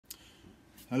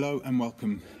Hello and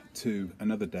welcome to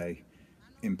another day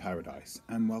in paradise,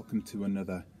 and welcome to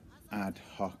another ad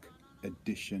hoc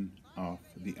edition of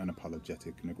the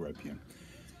Unapologetic Negropian.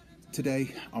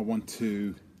 Today I want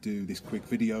to do this quick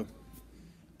video,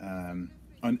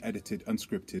 unedited,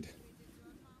 unscripted,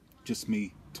 just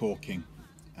me talking,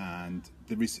 and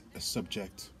there is a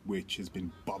subject which has been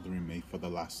bothering me for the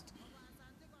last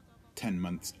 10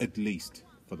 months, at least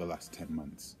for the last 10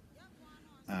 months.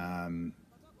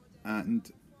 And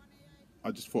I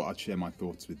just thought I'd share my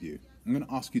thoughts with you. I'm going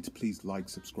to ask you to please like,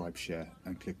 subscribe, share,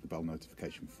 and click the bell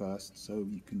notification first so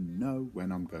you can know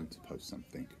when I'm going to post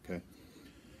something, okay?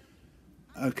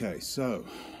 Okay, so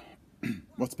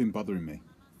what's been bothering me?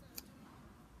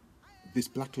 This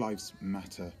Black Lives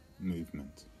Matter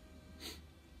movement.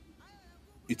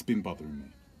 It's been bothering me.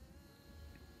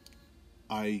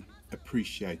 I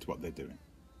appreciate what they're doing.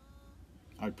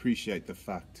 I appreciate the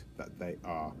fact that they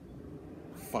are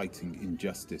fighting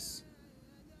injustice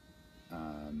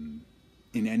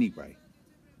in any way,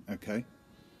 okay?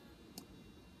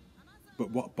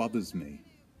 But what bothers me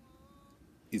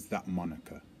is that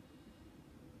moniker,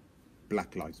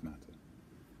 Black Lives Matter.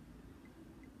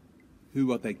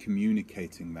 Who are they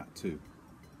communicating that to?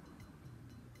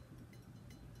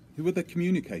 Who are they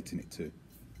communicating it to?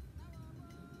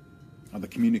 Are they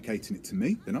communicating it to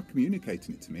me? They're not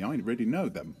communicating it to me. I already know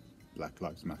that Black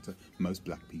Lives Matter. Most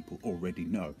black people already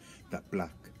know that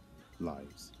Black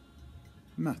Lives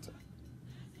Matter.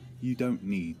 You don't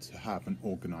need to have an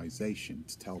organization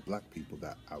to tell black people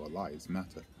that our lives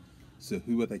matter. So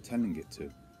who are they telling it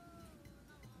to?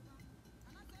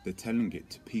 They're telling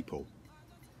it to people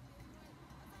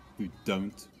who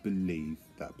don't believe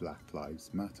that Black Lives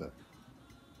Matter.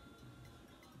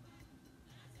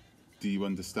 Do you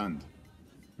understand?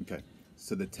 Okay,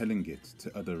 so they're telling it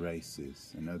to other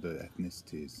races and other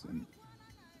ethnicities, and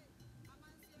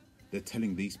they're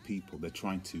telling these people, they're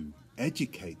trying to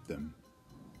educate them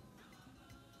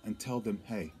and tell them,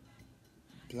 hey,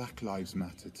 Black Lives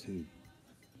Matter too.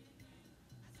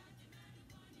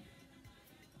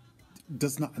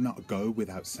 Does that not go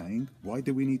without saying? Why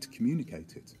do we need to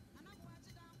communicate it?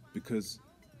 Because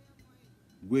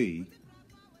we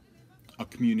are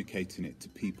communicating it to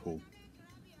people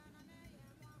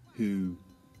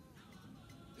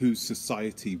whose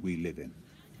society we live in.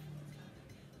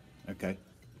 Okay?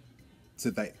 So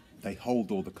they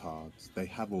hold all the cards, they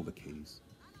have all the keys,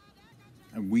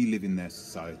 and we live in their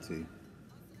society.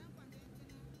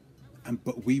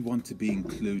 But we want to be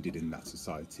included in that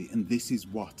society, and this is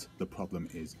what the problem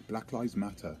is. Black Lives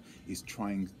Matter is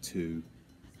trying to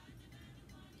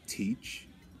teach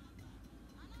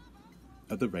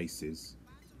other races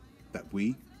that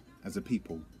we, as a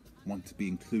people, want to be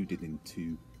included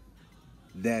into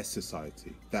their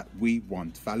society, that we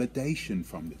want validation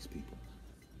from these people.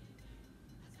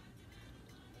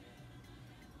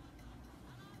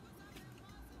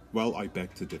 Well, I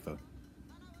beg to differ.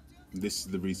 This is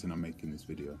the reason I'm making this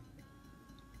video.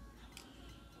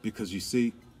 Because you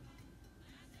see,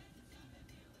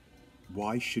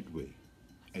 why should we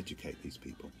educate these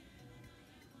people?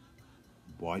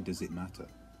 Why does it matter?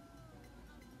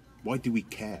 Why do we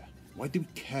care? Why do we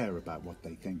care about what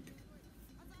they think?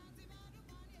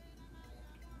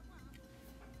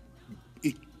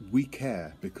 We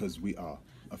care because we are,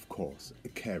 of course, a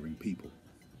caring people.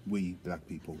 We, black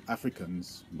people,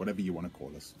 Africans, whatever you want to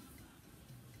call us.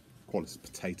 Call us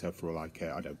potato for all I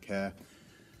care. I don't care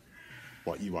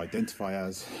what you identify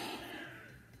as.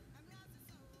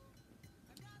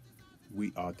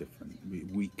 We are different.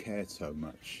 We care so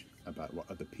much about what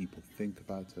other people think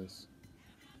about us.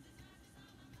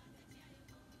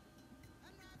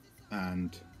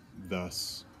 And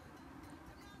thus,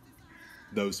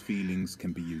 those feelings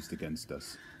can be used against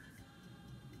us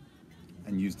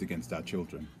and used against our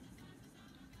children,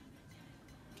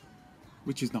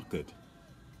 which is not good.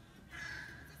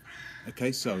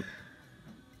 Okay, so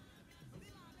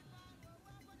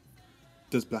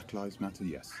does Black Lives Matter?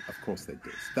 Yes, of course they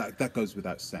do. That goes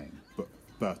without saying.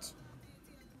 But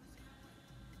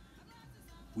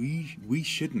we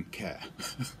shouldn't care.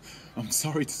 I'm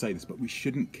sorry to say this, but we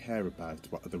shouldn't care about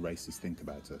what other races think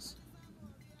about us.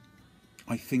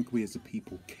 I think we as a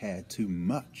people care too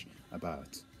much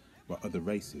about what other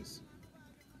races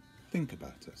think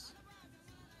about us.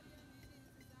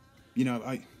 You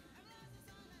know,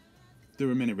 there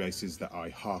are many races that I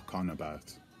hark on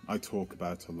about. I talk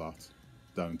about a lot,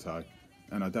 don't I?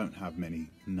 And I don't have many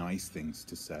nice things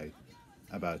to say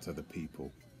about other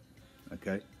people,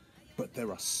 okay? But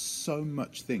there are so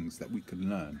much things that we can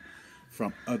learn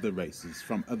from other races,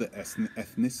 from other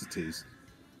ethnicities,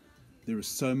 There are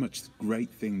so much great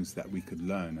things that we could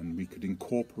learn and we could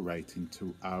incorporate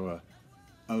into our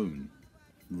own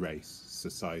race,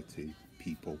 society,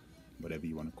 people, whatever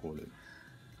you want to call it.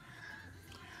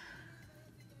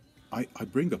 I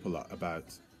bring up a lot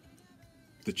about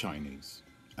the Chinese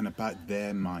and about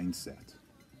their mindset.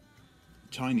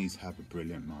 Chinese have a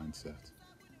brilliant mindset.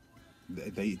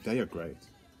 They are great,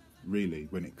 really,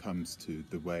 when it comes to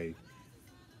the way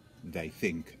they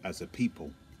think as a people,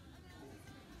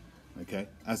 okay,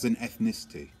 as an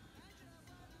ethnicity,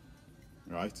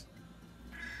 right?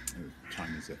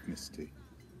 Chinese ethnicity,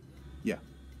 yeah.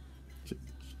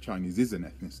 Chinese is an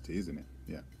ethnicity, isn't it?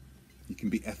 Yeah. You can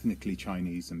be ethnically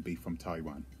Chinese and be from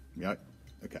Taiwan, right?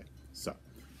 Okay, so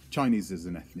Chinese is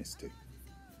an ethnicity.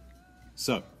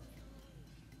 So,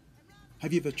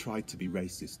 have you ever tried to be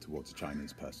racist towards a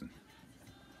Chinese person?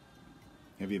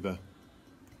 Have you ever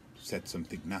said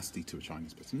something nasty to a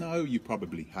Chinese person? No, you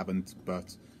probably haven't,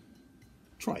 but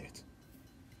try it.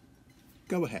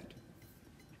 Go ahead.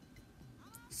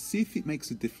 See if it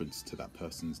makes a difference to that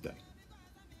person's day.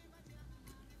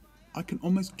 I can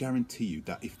almost guarantee you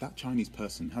that if that Chinese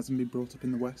person hasn't been brought up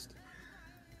in the West,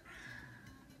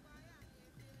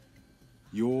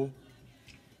 your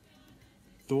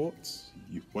thoughts,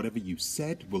 whatever you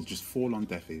said, will just fall on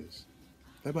deaf ears.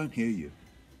 They won't hear you.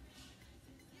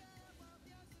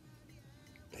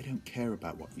 They don't care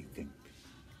about what you think.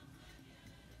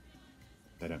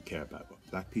 They don't care about what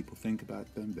black people think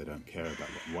about them. They don't care about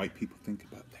what white people think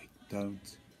about them. They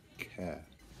don't care.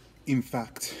 In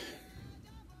fact,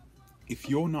 if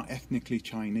you're not ethnically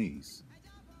Chinese,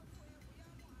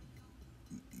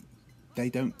 they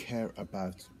don't care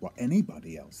about what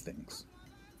anybody else thinks.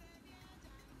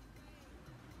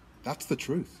 That's the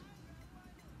truth.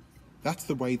 That's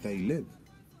the way they live.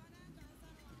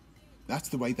 That's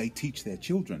the way they teach their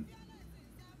children.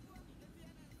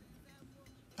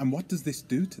 And what does this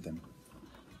do to them?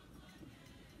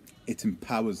 It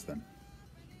empowers them.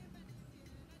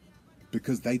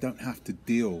 Because they don't have to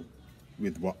deal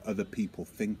with what other people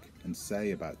think and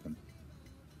say about them.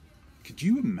 Could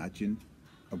you imagine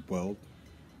a world,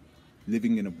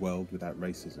 living in a world without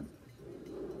racism?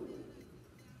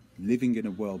 Living in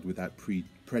a world without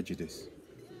prejudice?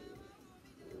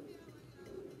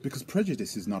 Because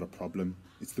prejudice is not a problem.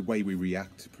 It's the way we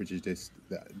react to prejudice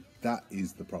that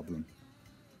is the problem.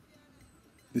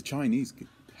 The Chinese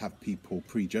have people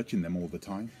prejudging them all the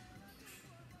time.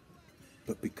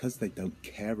 But because they don't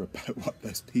care about what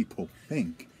those people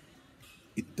think,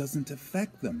 it doesn't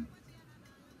affect them.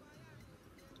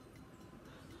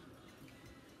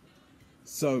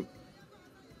 So,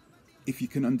 if you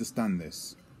can understand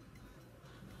this,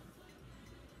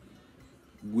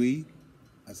 we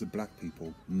as a black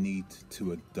people need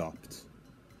to adopt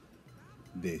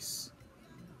this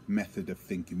method of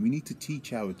thinking. We need to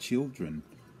teach our children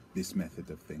this method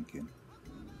of thinking.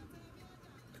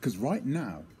 Because right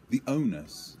now, the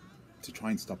onus to try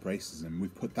and stop racism,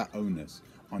 we've put that onus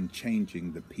on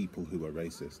changing the people who are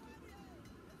racist.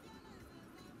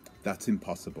 That's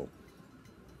impossible.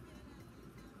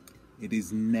 It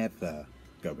is never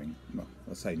going, no,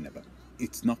 I'll say never.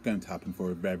 It's not going to happen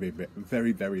for a very,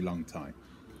 very, very long time.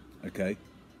 Okay?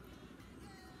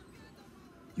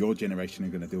 Your generation are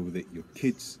going to deal with it, your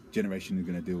kids' generation are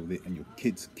going to deal with it, and your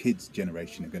kids' kids'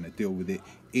 generation are going to deal with it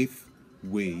if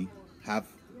we have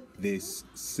this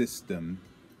system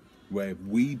where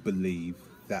we believe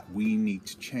that we need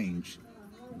to change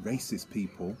racist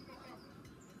people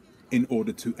in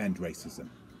order to end racism.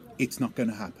 It's not going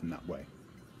to happen that way.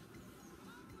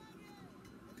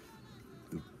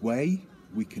 The way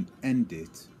we can end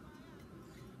it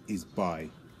is by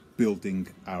building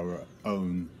our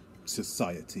own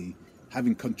society,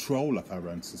 having control of our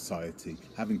own society,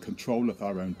 having control of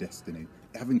our own destiny,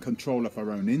 having control of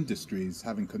our own industries,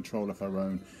 having control of our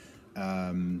own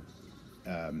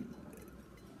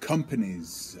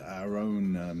companies, our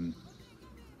own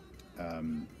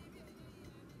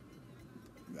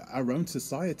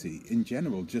society in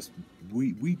general. Just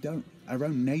we don't, our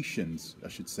own nations, I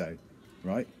should say,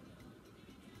 right?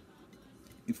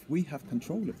 If we have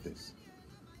control of this,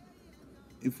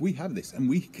 if we have this, and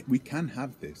we can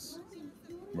have this,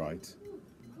 right?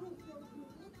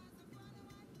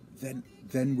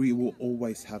 Then we will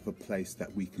always have a place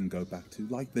that we can go back to,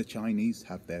 like the Chinese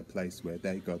have their place where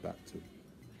they go back to.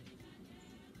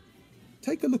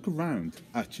 Take a look around,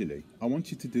 actually. I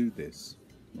want you to do this,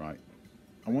 right?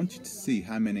 I want you to see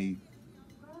how many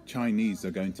Chinese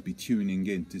are going to be tuning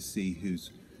in to see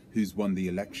who's won the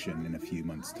election in a few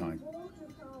months' time.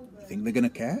 You think they're going to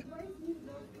care?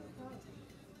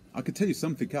 I could tell you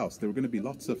something else. There are going to be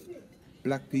lots of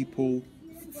black people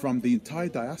from the entire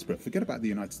diaspora, forget about the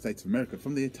United States of America,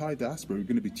 from the entire diaspora who are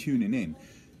going to be tuning in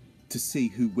to see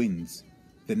who wins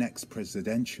the next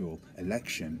presidential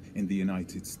election in the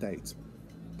United States.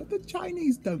 But the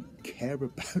Chinese don't care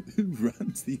about who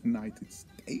runs the United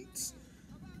States.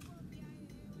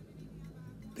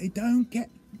 They don't get,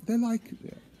 they're like...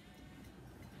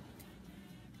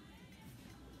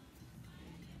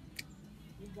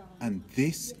 And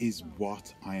this is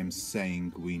what I am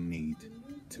saying we need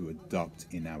to adopt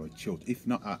in our children, if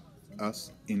not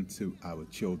us, into our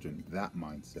children, that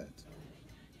mindset.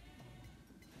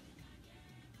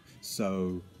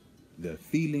 So the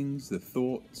feelings, the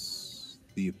thoughts,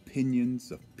 the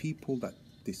opinions of people that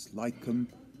dislike them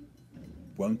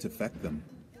won't affect them.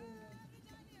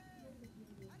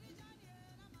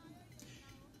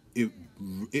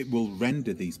 It will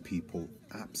render these people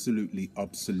absolutely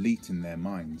obsolete in their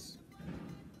minds.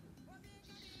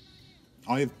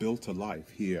 I have built a life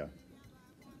here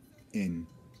in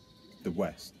the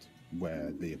West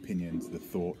where the opinions, the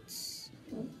thoughts,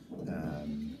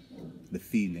 the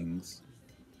feelings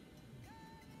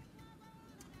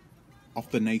of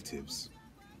the natives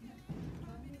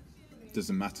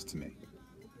doesn't matter to me.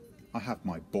 I have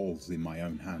my balls in my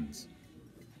own hands.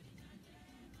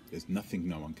 There's nothing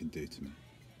no one can do to me.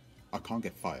 I can't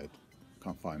get fired. I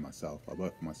can't fire myself. I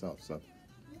work for myself, so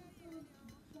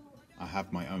I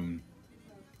have my own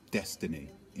destiny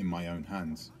in my own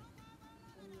hands.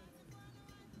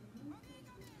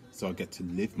 So I get to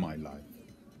live my life.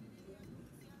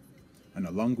 And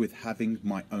along with having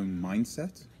my own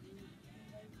mindset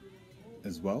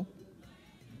as well,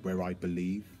 where I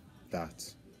believe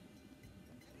that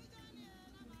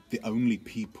the only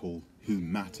people who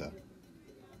matter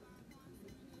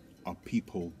are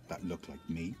people that look like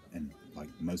me and like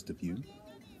most of you.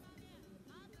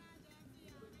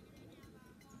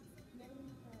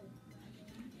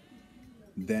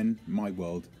 Then my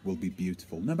world will be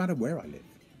beautiful, no matter where I live.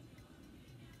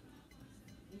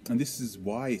 And this is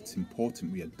why it's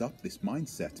important we adopt this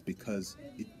mindset, because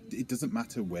it doesn't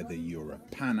matter whether you're a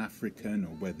Pan-African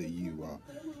or whether you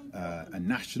are a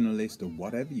nationalist or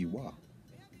whatever you are.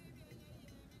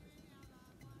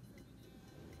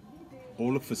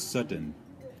 All of a sudden,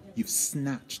 you've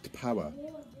snatched power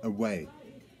away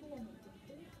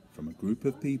from a group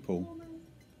of people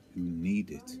who need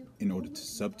it in order to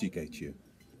subjugate you.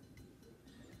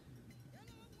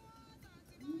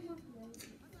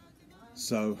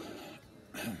 So,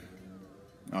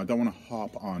 I don't want to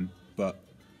harp on, but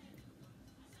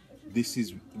this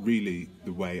is really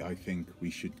the way I think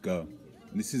we should go.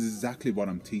 And this is exactly what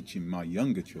I'm teaching my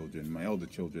younger children. My older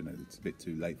children, it's a bit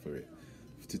too late for it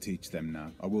to teach them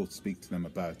now. I will speak to them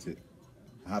about it.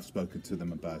 I have spoken to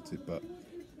them about it, but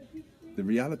the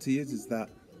reality is that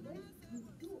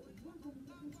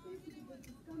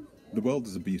the world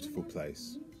is a beautiful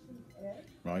place,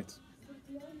 right?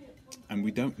 And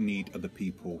we don't need other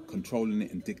people controlling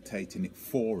it and dictating it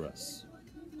for us.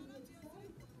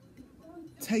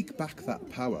 Take back that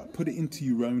power. Put it into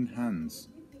your own hands.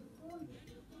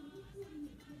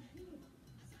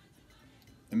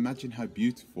 Imagine how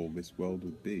beautiful this world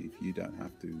would be if you don't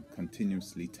have to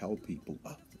continuously tell people,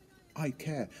 oh, I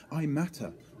care, I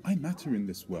matter in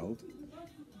this world.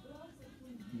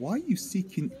 Why are you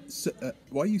seeking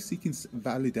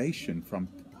validation from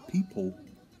people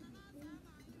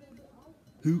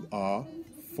who are,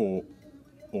 for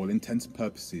all intents and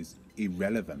purposes,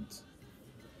 irrelevant?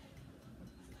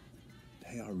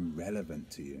 They are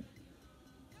irrelevant to you.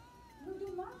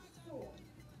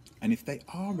 And if they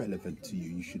are relevant to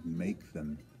you, you should make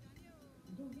them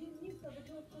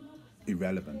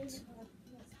irrelevant.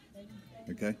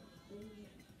 Okay?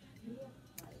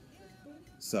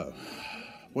 So,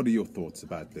 what are your thoughts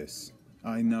about this?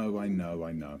 I know.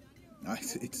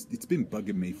 It's been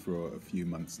bugging me for a few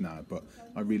months now, but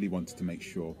I really wanted to make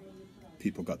sure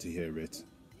people got to hear it.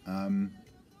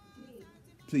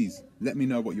 Please, let me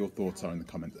know what your thoughts are in the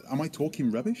comments. Am I talking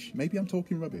rubbish? Maybe I'm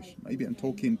talking rubbish. Maybe I'm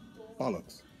talking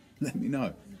bollocks. Let me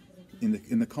know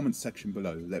in the comments section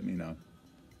below. Let me know.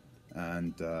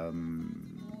 And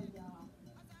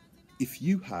if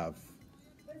you have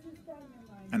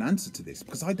an answer to this,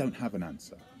 because I don't have an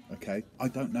answer, okay? I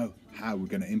don't know how we're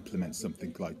going to implement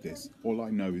something like this. All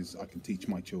I know is I can teach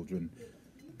my children,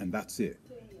 and that's it.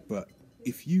 But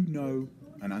if you know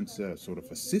an answer, sort of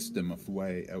a system of a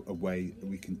way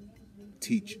we can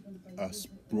teach us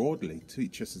broadly,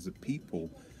 teach us as a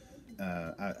people,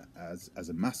 as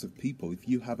a mass of people, if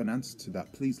you have an answer to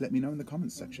that, please let me know in the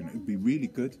comments section. It would be really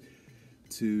good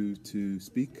to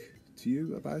speak to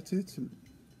you about it.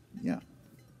 Yeah.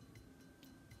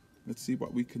 Let's see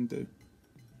what we can do.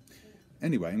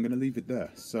 Anyway, I'm going to leave it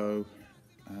there. So,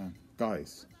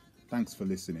 Guys, thanks for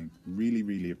listening. Really,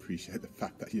 really appreciate the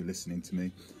fact that you're listening to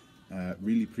me.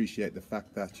 Really appreciate the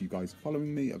fact that you guys are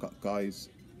following me. I've got guys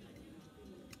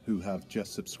who have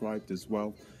just subscribed as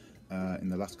well in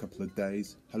the last couple of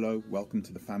days. Hello, welcome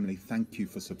to the family. Thank you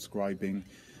for subscribing.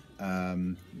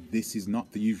 This is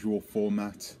not the usual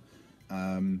format.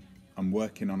 I'm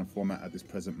working on a format at this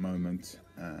present moment,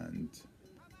 and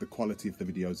the quality of the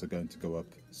videos are going to go up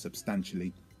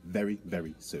substantially very,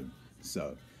 very soon.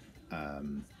 So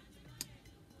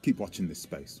keep watching this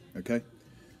space, okay?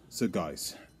 So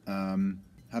guys,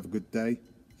 have a good day,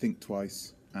 think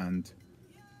twice, and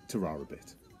ta-ra a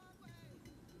bit.